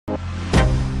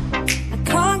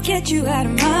get you out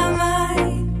of my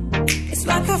mind. It's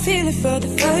like I feel it for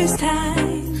the first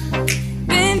time.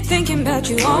 Been thinking about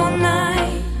you all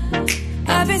night.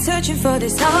 I've been searching for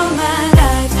this all my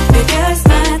life. You're just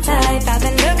my type. I've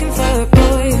been looking for a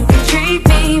boy who can treat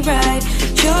me right.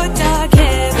 Your dark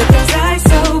hair with those eyes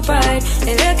so bright.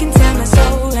 They look into my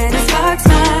soul and it sparks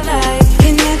my life.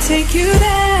 Can I take you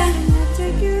there?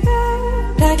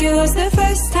 Like it was the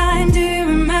first time. Do you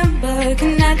remember?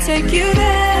 Can I take you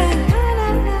there?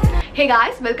 Hey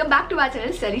guys, welcome back to our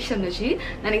channel Tamizhachi.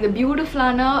 நான் இந்த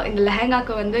பியூட்டிஃபுல்லான இந்த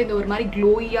லெஹங்காக்கு வந்து இந்த ஒரு மாதிரி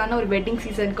க்ளோயியான ஒரு wedding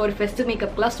சீசனுக்கு ஒரு ஃபெஸ்டிவ்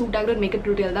மேக்கப்க்குலாம் சூட் ஆகிற ஒரு மேக்கப்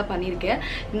டியூட்டோரியல் தான் பண்ணியிருக்கேன்.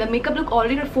 இந்த மேக்கப் லுக்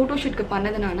ஆல்ரெடி ஒரு ஃபோட்டோ ஷூட்க்கு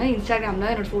பண்ணது நான் இன்ஸ்டாகிராமில்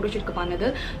என்னோட ஃபோட்டோ ஷூட்க்கு பண்ணது.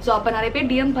 ஸோ அப்போ நிறைய பேர்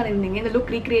டிஎம் பண்ணியிருந்தீங்க இந்த லுக்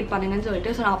ரீக்ரியேட் பண்ணுங்கன்னு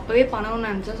சொல்லிட்டு. ஸோ நான் அப்போவே பண்ணணும்னு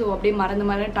நினச்சேன். ஸோ அப்படியே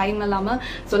மறந்து டைம் இல்லாமல்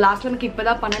ஸோ லாஸ்ட்டில் எனக்கு இப்போ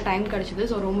தான் பண்ண டைம் கிடச்சிது.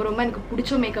 ஸோ ரொம்ப எனக்கு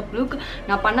பிடிச்ச மேக்கப் லுக்,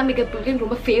 நான் பண்ண மேக்கப் லுக் எனக்கு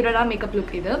ரொம்ப ஃபேவரட்டான மேக்கப்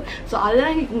லுக் இது. ஸோ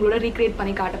அதெல்லாம் எனக்கு உங்களோட ரீக்ரியேட்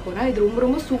பண்ணி காட்ட போகிறேன். இது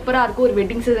ரொம்ப சூப்பராக இருக்கும். ஒரு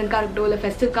வெட்டிங் சீசனுக்காக இருக்கட்டும், இல்லை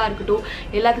ஃபெஸ்டிவ்க்காக இருக்கட்டும்,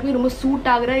 எல்லாத்துக்குமே ரொம்ப சூட்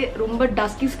ஆகிற ரொம்ப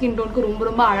டஸ்கி ஸ்கின் டோனுக்கு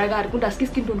ரொம்ப அழகாக இருக்கும். டஸ்கி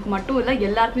ஸ்கின் டோனுக்கு மட்டும் இல்லை,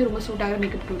 எல்லாருக்குமே ரொம்ப சூட் ஆகிற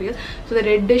மேக்கப் டியூட்டோரியல். ஸோ இந்த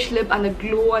ரெட்டிஷ் லிப், அந்த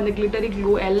க்ளோ, அந்த கிளிட்டரி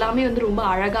க்ளோ எல்லாமே வந்து ரொம்ப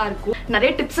அழகாக இருக்கும்.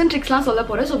 நிறைய டிப்ஸ் அண்ட் ட்ரிக்ஸ்லாம் சொல்ல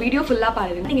போகிறேன். ஸோ வீடியோ ஃபுல்லாக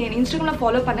பாருங்க. நீங்கள் என் இன்ஸ்டாகிராமில்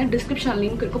ஃபாலோ பண்ண டிஸ்கிரிப்ஷன்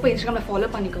லிங்க் இருக்கும். இப்போ இன்ஸ்டாகிராமில் ஃபாலோ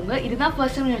பண்ணிக்கோங்க. இதுதான்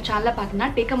ஃபர்ஸ்ட் டைம் என் சேனலில் பார்க்கணும்னா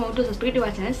take amount to subscribe to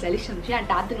our channel Tamizhachi and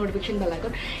tape the notification bell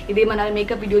icon. இதே மாதிரி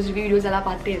மேக்கப் வீடியோஸ் எல்லாம்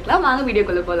பார்த்துட்டே இருக்கலாம். வாங்க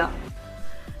வீடியோக்குள்ளே போகலாம்.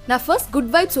 நான் first good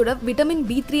வைப்ஸோட vitamin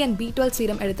B3 and B12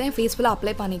 serum எடுத்து என் ஃபேஸ் ஃபுல்லாக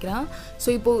அப்ளை பண்ணிக்கிறேன். ஸோ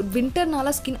இப்போது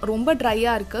வின்டர்னால ஸ்கின் ரொம்ப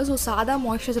ட்ரையாக இருக்குது. ஸோ சாதா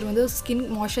மாய்ஸ்சரைசர் வந்து ஸ்கின்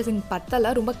மாய்ஸ்சரைசிங்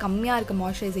பத்தலை, ரொம்ப கம்மியாக இருக்குது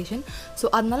மாய்ஸ்சரைசேஷன். ஸோ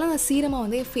அதனால நான் சீரமை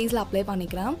வந்து என் ஃபேஸில் அப்ளை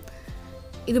பண்ணிக்கிறேன்.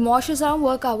 இது மாய்ஸ்சரைசராகவும்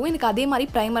ஒர்க் ஆகும், எனக்கு அதே மாதிரி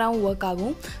ப்ரைமராகவும் ஒர்க்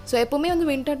ஆகும். ஸோ எப்போவுமே வந்து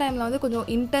வின்டர் டைமில் வந்து கொஞ்சம்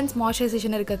இன்டென்ஸ்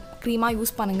மாய்ஸ்சரைசேஷன் இருக்க க்ரீமாக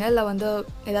யூஸ் பண்ணுங்கள், இல்லை வந்து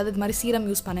ஏதாவது இது மாதிரி சீரம்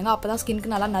யூஸ் பண்ணுங்கள். அப்போ தான்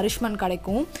ஸ்கின்க்கு நல்லா நரிஷ்மெண்ட்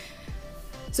கிடைக்கும்.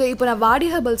 ஸோ இப்போ நான் வாடி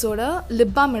ஹெர்பல்ஸோட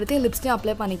லிப் பாம் எடுத்து என் லிப்ஸ்லையும்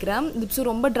அப்ளை பண்ணிக்கிறேன். லிப்ஸும்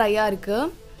ரொம்ப ட்ரையாக இருக்குது.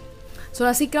 ஸோ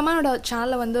நான் சீக்கிரமாக என்னோடய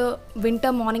சேனலில் வந்து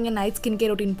winter morning and night skin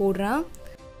care routine போடுறேன்.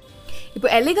 இப்போ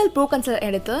எலிகல் ப்ரோ கன்சிலர்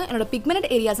எடுத்து என்னோடய பிக்மெண்ட்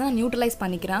ஏரியாஸை நான் நியூட்ரலைஸ்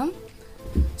பண்ணிக்கிறேன்.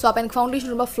 ஸோ அப்போ எனக்கு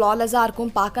ஃபவுண்டேஷன் ரொம்ப ஃப்ளாலெஸ்ஸாக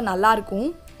இருக்கும், பார்க்க நல்லாயிருக்கும்.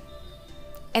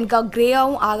 எனக்கு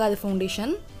க்ரேயாகவும் ஆகாது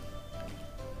ஃபவுண்டேஷன்.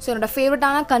 ஸோ என்னோடய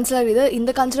ஃபேவரட்டான கன்சிலர் இது.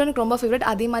 இந்த கன்சிலர் எனக்கு ரொம்ப ஃபேவரட்.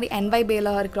 அதே மாதிரி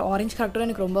NYBேல இருக்கிற ஆரஞ்ச் கரெக்டரும்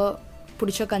எனக்கு ரொம்ப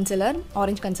பிடிச்ச கன்சிலர்,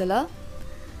 ஆரஞ்ச் கன்சிலர்.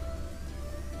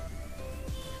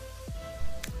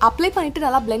 அப்ளை பண்ணிவிட்டு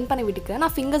நல்லா பிளெண்ட் பண்ணி விட்டுக்கிறேன்.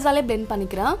 நான் ஃபிங்கர்ஸாலே பிளெண்ட்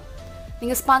பண்ணிக்கிறேன்.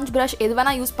 நீங்கள் ஸ்பஞ்ச் ப்ரஷ் எது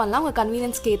வேணால் யூஸ் பண்ணலாம், உங்கள்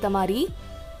கன்வீனியன்ஸ்க்கு ஏற்ற மாதிரி.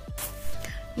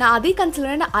 நான் அதே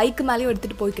கன்சிலர் ஐக்கு மேலேயும்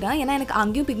எடுத்துகிட்டு போய்க்கிறேன், ஏன்னா எனக்கு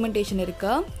அங்கேயும் பிக்மெண்டேஷன்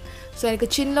இருக்குது. ஸோ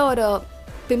எனக்கு சின்ன ஒரு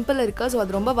பிம்பிள் இருக்குது. ஸோ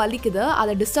அது ரொம்ப வலிக்குது.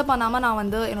 அதை டிஸ்டர்ப் பண்ணாமல் நான்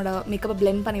வந்து என்னோடய மேக்கப்பை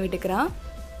பிளெண்ட் பண்ணி விட்டுக்கிறேன்.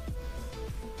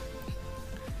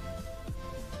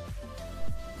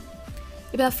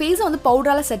 இப்போ நான் ஃபேஸை வந்து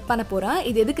பவுடரால் செட் பண்ண போகிறேன்.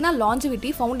 இது எதுக்குன்னா லாஞ்சிவிட்டி,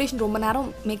 ஃபவுண்டேஷன் ரொம்ப நேரம்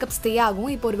மேக்கப் ஸ்டே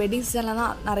ஆகும். இப்போ ஒரு வெட்டிங்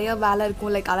சீசன்லாம் நிறைய வேலை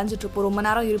இருக்கும், லைக் அலைஞ்சிட்ருப்போம், ரொம்ப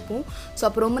நேரம் இருப்போம். ஸோ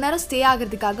அப்போ ரொம்ப நேரம் ஸ்டே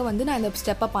ஆகிறதுக்காக வந்து நான் இந்த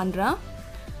ஸ்டெப்பை பண்ணுறேன்.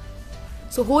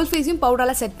 ஸோ ஹோல் ஃபேஸையும்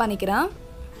பவுடரால் செட் பண்ணிக்கிறேன்.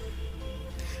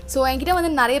 ஸோ என்கிட்ட வந்து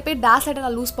நிறைய பேர் டேஸ் லைட்டர்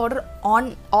நான் லூஸ் பவுடர்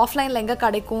ஆஃப்லைனில் எங்கே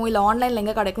கிடைக்கும், இல்லை ஆன்லைனில்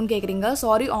எங்கே கிடைக்கும்னு கேட்குறீங்க.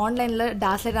 சாரி, ஆன்லைனில்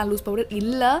டேஸ் லைட்டர் நான் லூஸ் பவுடர்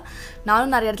இல்லை.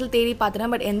 நானும் நிறைய இடத்துல தேடி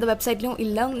பார்த்துறேன், பட் எந்த வெப்சைட்லையும்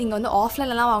இல்லை. நீங்கள் வந்து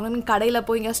ஆஃப்லைன்லாம் வாங்கணும், நீங்கள் கடையில்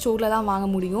போய் இங்கே ஸ்டோரில் தான் வாங்க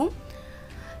முடியும்.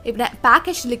 இப்போ நான்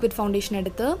PAC HD லிக்விட் ஃபவுண்டேஷன்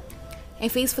எடுத்து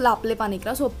என் ஃபேஸ் ஃபுல்லாக அப்ளை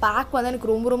பண்ணிக்கிறேன். ஸோ பேக் வந்து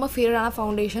எனக்கு ரொம்ப ஃபேவரட்டான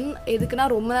ஃபவுண்டேஷன். எதுக்குன்னா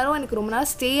ரொம்ப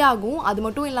நேரம் ஸ்டே ஆகும். அது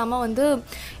மட்டும் இல்லாமல் வந்து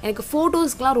எனக்கு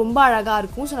ஃபோட்டோஸ்க்குலாம் ரொம்ப அழகாக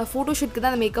இருக்கும். ஸோ நான் ஃபோட்டோ ஷூட்க்கு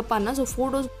தான் அந்த மேக்கப் பண்ணேன். ஸோ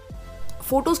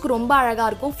ஃபோட்டோஸ்க்கு ரொம்ப அழகாக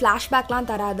இருக்கும், ஃப்ளாஷ்பேக்லாம்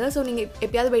தராது. ஸோ நீங்கள்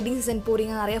எப்பயாவது வெட்டிங் சீசன்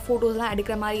போகிறீங்க, நிறைய ஃபோட்டோஸ்லாம்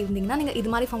எடுக்கிற மாதிரி இருந்தீங்கன்னா நீங்கள் இது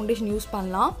மாதிரி ஃபவுண்டேஷன் யூஸ்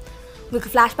பண்ணலாம்.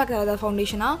 உங்களுக்கு ஃப்ளாஷ்பேக் தராத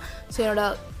ஃபவுண்டேஷனாக. ஸோ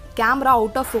என்னோடய கேமரா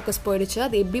அவுட் ஆஃப் ஃபோக்கஸ் போயிடுச்சு.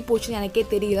 அது எப்படி போச்சுன்னு எனக்கே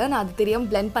தெரியல. நான் அது தெரியாமல்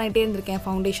பிளெண்ட் பண்ணிகிட்டே இருந்திருக்கேன்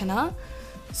ஃபவுண்டேஷனாக.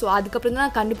 ஸோ அதுக்கப்புறம் தான்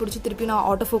நான் கண்டுபிடிச்சி திருப்பி நான்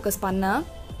அவுட் ஆஃப் ஃபோக்கஸ் பண்ணேன்.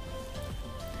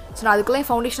 ஸோ நான் அதுக்குள்ளே என்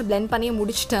ஃபவுண்டேஷனை பிளெண்ட் பண்ணியே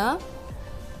முடிச்சிட்டேன்.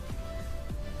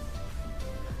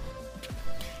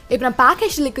 இப்போ நான் PAC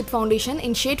HD லிக்விட் ஃபவுண்டேஷன்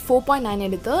இன் ஷேட் 4.9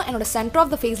 எடுத்து என்னோட சென்டர் ஆஃப்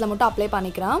த ஃபேஸில் மட்டும் அப்ளை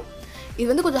பண்ணிக்கிறேன். இது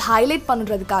வந்து கொஞ்சம் ஹைலைட்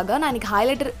பண்ணுறதுக்காக நான் இன்றைக்கி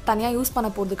ஹைலைட்டர் தனியாக யூஸ் பண்ண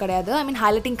போகிறது கிடையாது. ஐ மீன்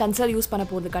ஹைலைட்டிங் கன்சிலர் யூஸ் பண்ண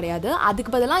போகிறது கிடையாது.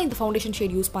 அதுக்கு பதிலாக இந்த ஃபவுண்டேஷன்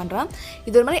ஷேட் யூஸ் பண்ணுறேன்.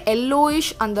 இது ஒரு மாதிரி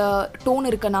எல்லோயிஷ் அந்த டோன்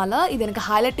இருக்கனால இது எனக்கு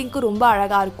ஹைலைட்டிங்க்கு ரொம்ப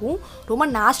அழகாக இருக்கும், ரொம்ப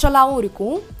நேச்சுரலாகவும்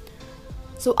இருக்கும்.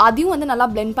 ஸோ அதையும் வந்து நல்லா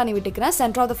பிளெண்ட் பண்ணி விட்டுக்கிறேன்.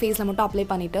 சென்டர் ஆஃப் த ஃபேஸில் மட்டும் அப்ளை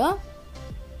பண்ணிவிட்டு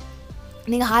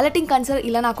நீங்கள் ஹைலைட்டிங் கன்சிலர்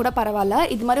இல்லைனா கூட பரவாயில்ல,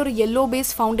 இது மாதிரி ஒரு எல்லோ பேஸ்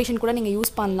ஃபவுண்டேஷன் கூட நீங்கள்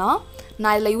யூஸ் பண்ணலாம்.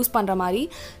 நான் இதில் யூஸ் பண்ணுற மாதிரி.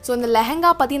 ஸோ இந்த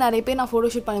லெஹங்கா பற்றி நிறைய பேர் நான்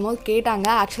ஃபோட்டோஷூட் பண்ணும்போது கேட்டாங்க.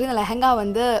 ஆக்சுவலி இந்த லெஹங்கா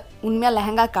வந்து உண்மையாக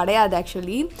லெஹங்கா கிடையாது.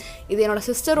 ஆக்சுவலி இது என்னோடய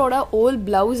சிஸ்டரோட ஓல்ட்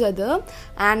ப்ளவுஸ் அது.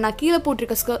 அண்ட் நான் கீழே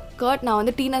போட்டிருக்க ஸ்கர்ட் நான்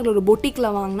வந்து டீனரில் ஒரு பொட்டிக்கில்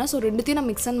வாங்கினேன். ஸோ ரெண்டுத்தையும் நான்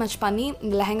மிக்ஸ் அண்ட் மேட்ச் பண்ணி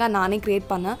இந்த லெஹங்கா நானே க்ரியேட்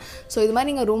பண்ணேன். ஸோ இது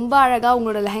மாதிரி நீங்கள் ரொம்ப அழகாக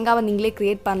உங்களோட லெஹங்காவை நீங்களே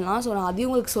க்ரியேட் பண்ணலாம். ஸோ நான்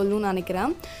அதையும் உங்களுக்கு சொல்லணும்னு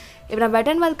நினைக்கிறேன். இப்போ நான்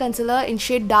வெட் and well concealer in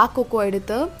shade dark cocoa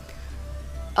எடுத்து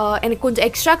எனக்கு கொஞ்சம்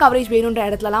எக்ஸ்ட்ரா கவரேஜ் வேணுன்ற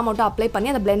இடத்துலலாம் மட்டும் அப்ளை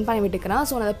பண்ணி அதை பிளெண்ட் பண்ணி விட்டுக்கிறேன்.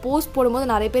 ஸோ நான் அதை போஸ்ட்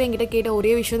போடும்போது நிறைய பேர் என்கிட்ட கேட்ட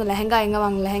ஒரே விஷயம் இந்த லெஹங்கா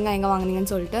எங்கே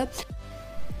வாங்கினீங்கன்னு சொல்லிட்டு.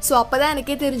 ஸோ அப்போ தான்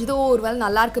எனக்கே தெரிஞ்சது ஒரு வேலை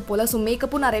நல்லா இருக்குது போல். ஸோ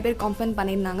மேக்கப்பும் நிறைய பேர் கம்ப்ளைண்ட்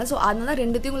பண்ணியிருந்தாங்க. ஸோ அதனால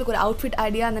ரெண்டுத்தையும் உங்களுக்கு ஒரு அவுட்ஃபிட்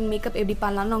ஐடியா அந்த மேக்கப் எப்படி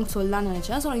பண்ணலாம்னு அவங்க சொல்லலாம்னு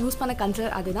நினச்சேன். ஸோ நான் யூஸ் பண்ண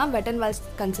கன்சிலர் அதுதான் வெட் அண்ட் வைல்ட்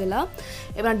கன்சிலர்.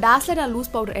 இப்போ நான் டாஸ்லர்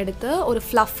லூஸ் பவுடர் எடுத்து ஒரு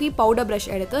ஃப்ளஃபி பவுடர் ப்ரஷ்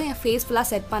எடுத்து என் ஃபேஸ் ஃபுல்லாக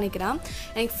செட் பண்ணிக்கிறேன்.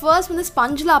 எனக்கு ஃபர்ஸ்ட் வந்து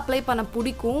ஸ்பஞ்சில் அப்ளை பண்ண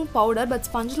பிடிக்கும் பவுடர், பட்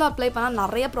ஸ்பஞ்சில் அப்ளை பண்ணால்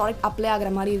நிறைய ப்ராடக்ட் அப்ளை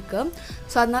ஆகிற மாதிரி இருக்குது.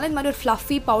 ஸோ அதனால இது மாதிரி ஒரு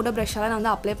ஃப்ளஃபி பவுடர் ப்ரஷ்ஷால் நான்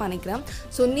வந்து அப்ளை பண்ணிக்கிறேன்.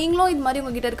 ஸோ நீங்களும் இது மாதிரி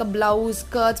உங்கள்கிட்ட இருக்க ப்ளவுஸ்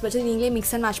ஸ்கர்ட்ஸ் வச்சு நீங்களே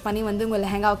மிக்ஸ் அண்ட் மேட்ச் பண்ணி வந்து உங்கள்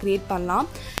லெஹங்காவை க்ரியேட் பண்ணலாம்.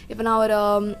 இப்போ நான் ஒரு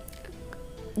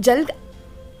ஜெல்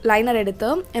லைனர் எடுத்து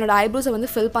என்னோடய ஐப்ரோஸை வந்து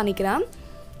ஃபில் பண்ணிக்கிறேன்.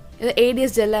 இது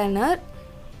ஏடிஎஸ் ஜெல் லைனர்.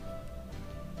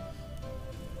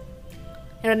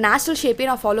 என்னோடய நேச்சுரல் ஷேப்பே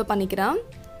நான் ஃபாலோ பண்ணிக்கிறேன்.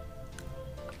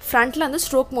 ஃப்ரண்ட்டில் வந்து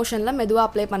ஸ்ட்ரோக் மோஷனில் மெதுவாக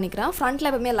அப்ளை பண்ணிக்கிறேன். ஃப்ரண்ட்டில்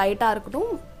எப்பவுமே லைட்டாக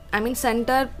இருக்கட்டும், ஐ மீன்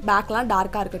சென்டர் பேக்லாம்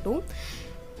டார்க்காக இருக்கட்டும்.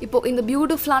 இப்போது இந்த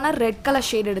பியூட்டிஃபுல்லான ரெட் கலர்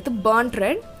ஷேட் எடுத்து பர்ன்ட்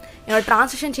ரெட் என்னோடய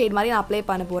ட்ரான்சிஷன் ஷேட் மாதிரி நான் அப்ளை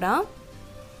பண்ண போகிறேன்.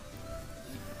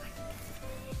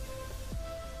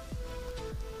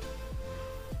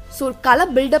 ஸோ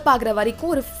கலர் பில்டப் ஆகிற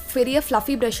வரைக்கும் ஒரு பெரிய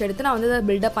ஃப்ளஃபி ப்ரஷ் எடுத்து நான் வந்து அதை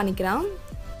பில்டப் பண்ணிக்கிறேன்.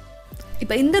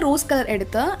 இப்போ இந்த ரோஸ் கலர்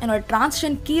எடுத்து என்னோடய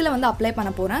ட்ரான்சிஷன் கீழே வந்து அப்ளை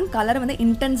பண்ண போகிறேன். கலரை வந்து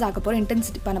இன்டென்ஸ் ஆக்க போகிறேன்,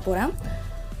 இன்டென்சிட்டி பண்ண போகிறேன்.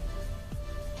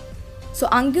 ஸோ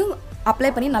அங்கேயும்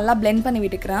அப்ளை பண்ணி நல்லா பிளெண்ட் பண்ணி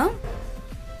விட்டுக்கிறேன்.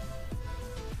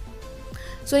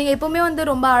 ஸோ நீங்கள் எப்போவுமே வந்து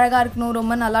ரொம்ப அழகாக இருக்கணும்,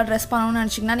 ரொம்ப நல்லா ட்ரெஸ் பண்ணணும்னு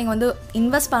நினச்சிங்கன்னா நீங்கள் வந்து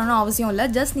இன்வெஸ்ட் பண்ணணும் அவசியம் இல்லை.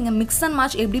 ஜஸ்ட் நீங்கள் மிக்ஸ் அண்ட்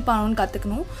மேட்ச் எப்படி பண்ணணும்னு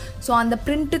கற்றுக்கணும். ஸோ அந்த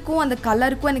பிரிண்ட்டுக்கும் அந்த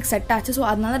கலருக்கும் எனக்கு செட் ஆச்சு. ஸோ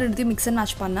அதனால ரெண்டுத்தையும் மிக்ஸ் அண்ட்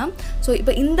மேட்ச் பண்ணேன். ஸோ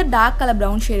இப்போ இந்த டார்க் கலர்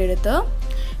ப்ரௌன் ஷேட் எடுத்து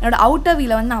என்னோடய அவுட்டர்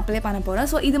வீல வந்து நான் அப்ளை பண்ண போகிறேன்.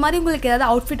 ஸோ இது மாதிரி உங்களுக்கு ஏதாவது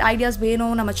அவுட்ஃபிட் ஐடியாஸ்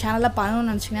வேணும், நம்ம சேனலில்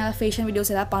பண்ணணும்னு நினச்சிங்கன்னா ஃபேஷன்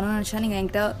வீடியோஸ் ஏதாவது பண்ணணும்னு நினச்சிங்கன்னா நீங்கள்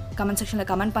என்கிட்ட கமெண்ட் செக்ஷனில்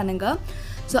கமெண்ட் பண்ணுங்கள்.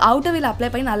 ஸோ அவுட்டர் வீல அப்ளை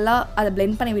பண்ணி நல்லா அதை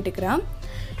பிளெண்ட் பண்ணி விட்டுக்கிறேன்.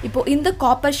 இப்போது இந்த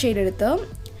காப்பர் ஷேட் எடுத்து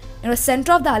என்னோட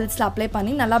சென்டர் ஆஃப் த ஐலிட்ஸில் அப்ளை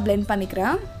பண்ணி நல்லா பிளெண்ட்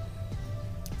பண்ணிக்கிறேன்.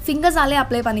 ஃபிங்கர்ஸாலே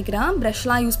அப்ளை பண்ணிக்கிறேன்,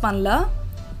 ப்ரஷ்லாம் யூஸ் பண்ணல.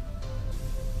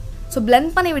 ஸோ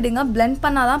பிளெண்ட் பண்ணி விடுங்க, பிளெண்ட்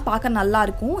பண்ணால் தான் பார்க்க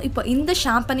நல்லாயிருக்கும். இப்போ இந்த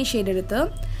ஷாம்பனி ஷேட் எடுத்து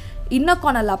இன்னர்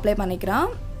கார்னரில் அப்ளை பண்ணிக்கிறேன்.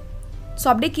 ஸோ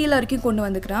அப்படியே கீழே வரைக்கும் கொண்டு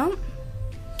வந்துக்கிறேன்.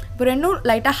 இப்போ ரெண்டும்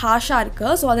லைட்டாக ஹார்ஷாக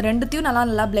இருக்குது. ஸோ அது ரெண்டுத்தையும்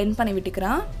நல்லா பிளெண்ட் பண்ணி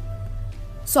விட்டுக்கிறேன்.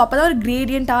 ஸோ அப்போ தான் ஒரு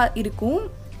கிரேடியண்ட்டாக இருக்கும்.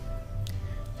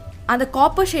 அந்த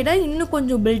காப்பர் ஷேடை இன்னும்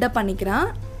கொஞ்சம் பில்டப் பண்ணிக்கிறேன்.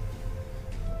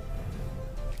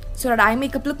 ஸோ என்னோடய ஐ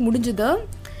மேக்கப் லுக் முடிஞ்சுது.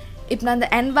 இப்போ நான் இந்த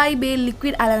NYB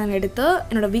லிக்விட் ஐலைனர் எடுத்து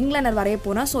என்னோடய விங் லைனர் வரைய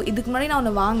போகிறேன். ஸோ இதுக்கு முன்னாடி நான்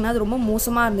ஒன்று வாங்கினேன், அது ரொம்ப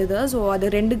மோசமாக இருந்தது. ஸோ அது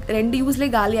ரெண்டு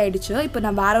யூஸ்லேயே காலி ஆகிடுச்சு. இப்போ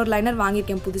நான் வேறு ஒரு லைனர்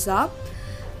வாங்கியிருக்கேன் புதுசாக.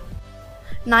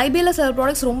 நைபேயில் சில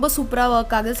ப்ராடக்ட்ஸ் ரொம்ப சூப்பராக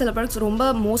ஒர்க் ஆகுது, சில ப்ராடக்ட்ஸ்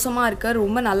ரொம்ப மோசமாக இருக்குது,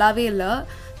 ரொம்ப நல்லாவே இல்லை.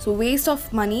 So waste of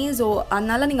money. So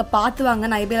அதனால் நீங்கள் பார்த்து வாங்க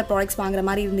நைபேயில் ப்ராடக்ட்ஸ் வாங்குற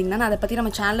மாதிரி இருந்தீங்கன்னா. நான் அதை பற்றி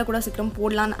நம்ம சேனலில் கூட சீக்கிரம்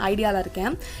போடலான்னு ஐடியாவில்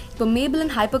இருக்கேன். இப்போ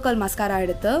Maybelline ஹைப்பர்கர்ல் மஸ்காரா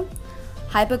எடுத்து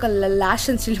ஹைப்பர்கர்லில் லேஷ்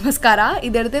அண்ட் ஸ்டில் மஸ்காரா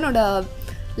இது எடுத்து என்னோடய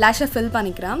லேஷை ஃபில்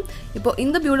பண்ணிக்கிறேன். இப்போது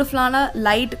இந்த பியூட்டிஃபுல்லான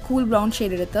லைட் கூல் ப்ரௌன்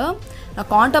ஷேட் எடுத்து நான்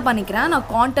காண்டர் பண்ணிக்கிறேன். நான்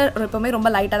காண்டர் எப்போவுமே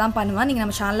ரொம்ப லைட்டாக தான் பண்ணுவேன். நீங்கள்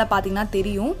நம்ம சேனலில் பார்த்தீங்கன்னா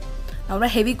தெரியும், நான்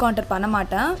ரொம்ப ஹெவி காண்டர் பண்ண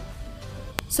மாட்டேன்.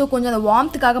 ஸோ கொஞ்சம் அந்த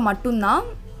வார்ம்த்துக்காக மட்டும்தான்.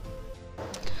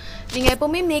 நீங்கள்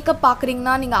எப்போவுமே மேக்கப்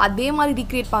பார்க்குறீங்கன்னா நீங்கள் அதே மாதிரி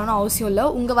ரீக்ரியேட் பண்ணணும் அவசியம் இல்லை.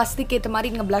 உங்கள் வசதிக்கு ஏற்ற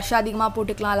மாதிரி நீங்கள் ப்ளஷ் அதிகமாக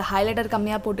போட்டுக்கலாம், இல்லை ஹைலைட்டர்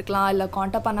கம்மியாக போட்டுக்கலாம், இல்லை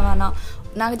காண்டர் பண்ண வேணாம்.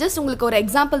 நாங்கள் ஜஸ்ட் உங்களுக்கு ஒரு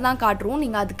எக்ஸாம்பிள் தான் காட்டுறோம்.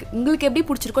 நீங்கள் அதுக்கு உங்களுக்கு எப்படி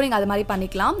பிடிச்சிருக்கோ நீங்கள் அது மாதிரி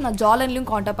பண்ணிக்கலாம். நான் ஜாலைன்லையும்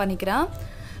காண்டர் பண்ணிக்கிறேன்.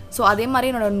 ஸோ அதே மாதிரி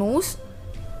என்னோடய நோஸ்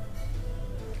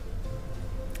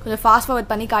கொஞ்சம் ஃபாஸ்ட்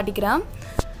ஃபார்வர்ட் பண்ணி காட்டிக்கிறேன்.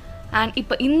 அண்ட்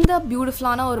இப்போ இந்த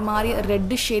பியூட்டிஃபுல்லான ஒரு மாதிரி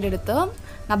ரெட் ஷேட் எடுத்து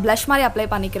நான் ப்ளஷ் மாதிரி அப்ளை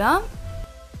பண்ணிக்கிறேன்.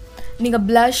 நீங்கள்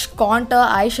ப்ளஷ், காண்டர்,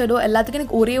 ஐஷேடோ எல்லாத்துக்கும்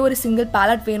எனக்கு ஒரே ஒரு சிங்கிள்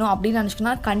பேலட் வேணும் அப்படின்னு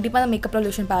நினச்சிங்கன்னா கண்டிப்பாக அந்த மேக்கப்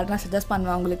ரெவல்யூஷன் பேலட் நான் சஜஸ்ட்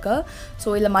பண்ணுவேன் உங்களுக்கு. ஸோ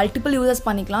இதில் மல்டிபிள் யூசஸ்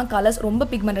பண்ணிக்கலாம். கலர்ஸ் ரொம்ப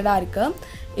பிக்மெண்டடாக இருக்குது.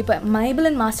 இப்போ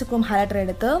Maybelline மாஸ்டர் க்ரோம் ஹைலைட்டர்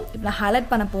எடுத்து இப்போ நான் ஹைலைட்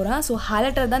பண்ண போகிறேன். ஸோ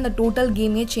ஹைலைட்டர் தான் இந்த டோட்டல்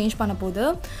கேமே சேஞ்ச் பண்ண போகுது.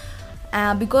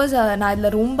 பிகாஸ் நான்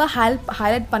இதில் ரொம்ப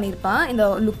ஹைலைட் பண்ணியிருப்பேன் இந்த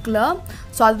லுக்கில்.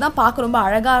 ஸோ அதுதான் பார்க்க ரொம்ப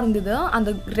அழகாக இருந்தது.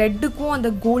 அந்த ரெட்டுக்கும்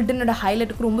அந்த கோல்டனோட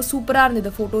ஹைலைட்டுக்கும் ரொம்ப சூப்பராக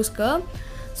இருந்தது ஃபோட்டோஸ்க்கு.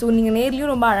 ஸோ நீங்கள்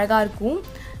நேர்லேயும் ரொம்ப அழகாக இருக்கும்.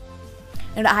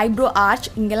 என்னோடய ஐப்ரோ ஆர்ச்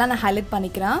இங்கெல்லாம் நான் ஹைலைட்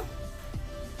பண்ணிக்கிறேன்.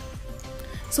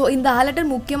 ஸோ இந்த ஹைலைட்டர்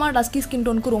முக்கியமாக டஸ்கி ஸ்கின்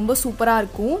டோனுக்கு ரொம்ப சூப்பராக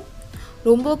இருக்கும்.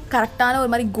 ரொம்ப கரெக்டான ஒரு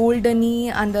மாதிரி கோல்டனி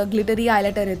அந்த கிளிட்டரி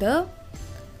ஹைலைட்டர் இது.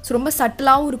 ஸோ ரொம்ப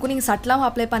சட்டிலாகவும் இருக்கும். நீங்கள் சட்டிலாகவும்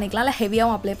அப்ளை பண்ணிக்கலாம், இல்லை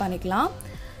ஹெவியாகவும் அப்ளை பண்ணிக்கலாம்.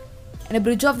 என்னோடய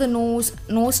bridge of the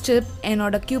nose strip,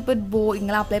 என்னோடய கியூபிட் போ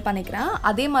இங்கெல்லாம் அப்ளை பண்ணிக்கிறேன்.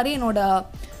 அதே மாதிரி என்னோடய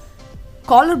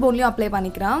காலர் போன்லேயும் அப்ளை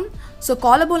பண்ணிக்கிறேன். ஸோ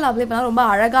காலர் போனில் அப்ளை பண்ணால் ரொம்ப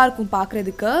அழகாக இருக்கும்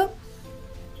பார்க்குறதுக்கு.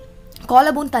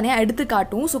 காலர் போன் தனியாக எடுத்து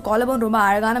காட்டும். ஸோ காலர் போன் ரொம்ப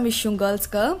அழகான விஷயம்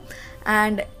கேர்ள்ஸ்க்கு.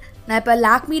 அண்ட் நான் இப்போ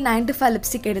lakme 95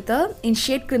 லிப்ஸ்டிக் எடுத்து இன்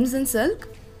ஷேட் கிரிம்சன் சில்க்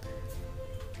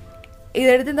இதை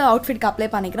எடுத்து இந்த அவுட்ஃபிட்க்கு அப்ளை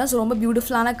பண்ணிக்கிறேன். ஸோ ரொம்ப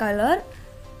பியூட்டிஃபுல்லான கலர்,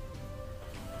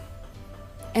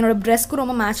 என்னோடய ட்ரெஸ்க்கு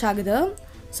ரொம்ப மேட்ச் ஆகுது.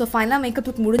 ஸோ ஃபைனலாக மேக்கப்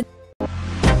லுக் முடிஞ்சு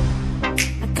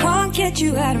Can't get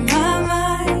you out of my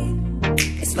mind.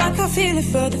 It's like I feel it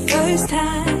for the first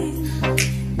time.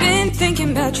 Been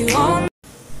thinking about you all.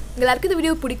 எல்லாருக்கும் இந்த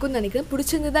வீடியோ பிடிக்கும்னு நினைக்கிறேன்.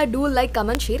 பிடிச்சிருந்ததா two like,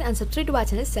 comment, share and subscribe to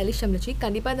watch channel செலிஷ் தமிழச்சி.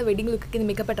 கண்டிப்பாக இந்த wedding லுக்கு இந்த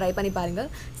மேக்கப்பை try பண்ணி பாருங்கள்.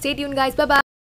 Stay tune guys. Bye bye.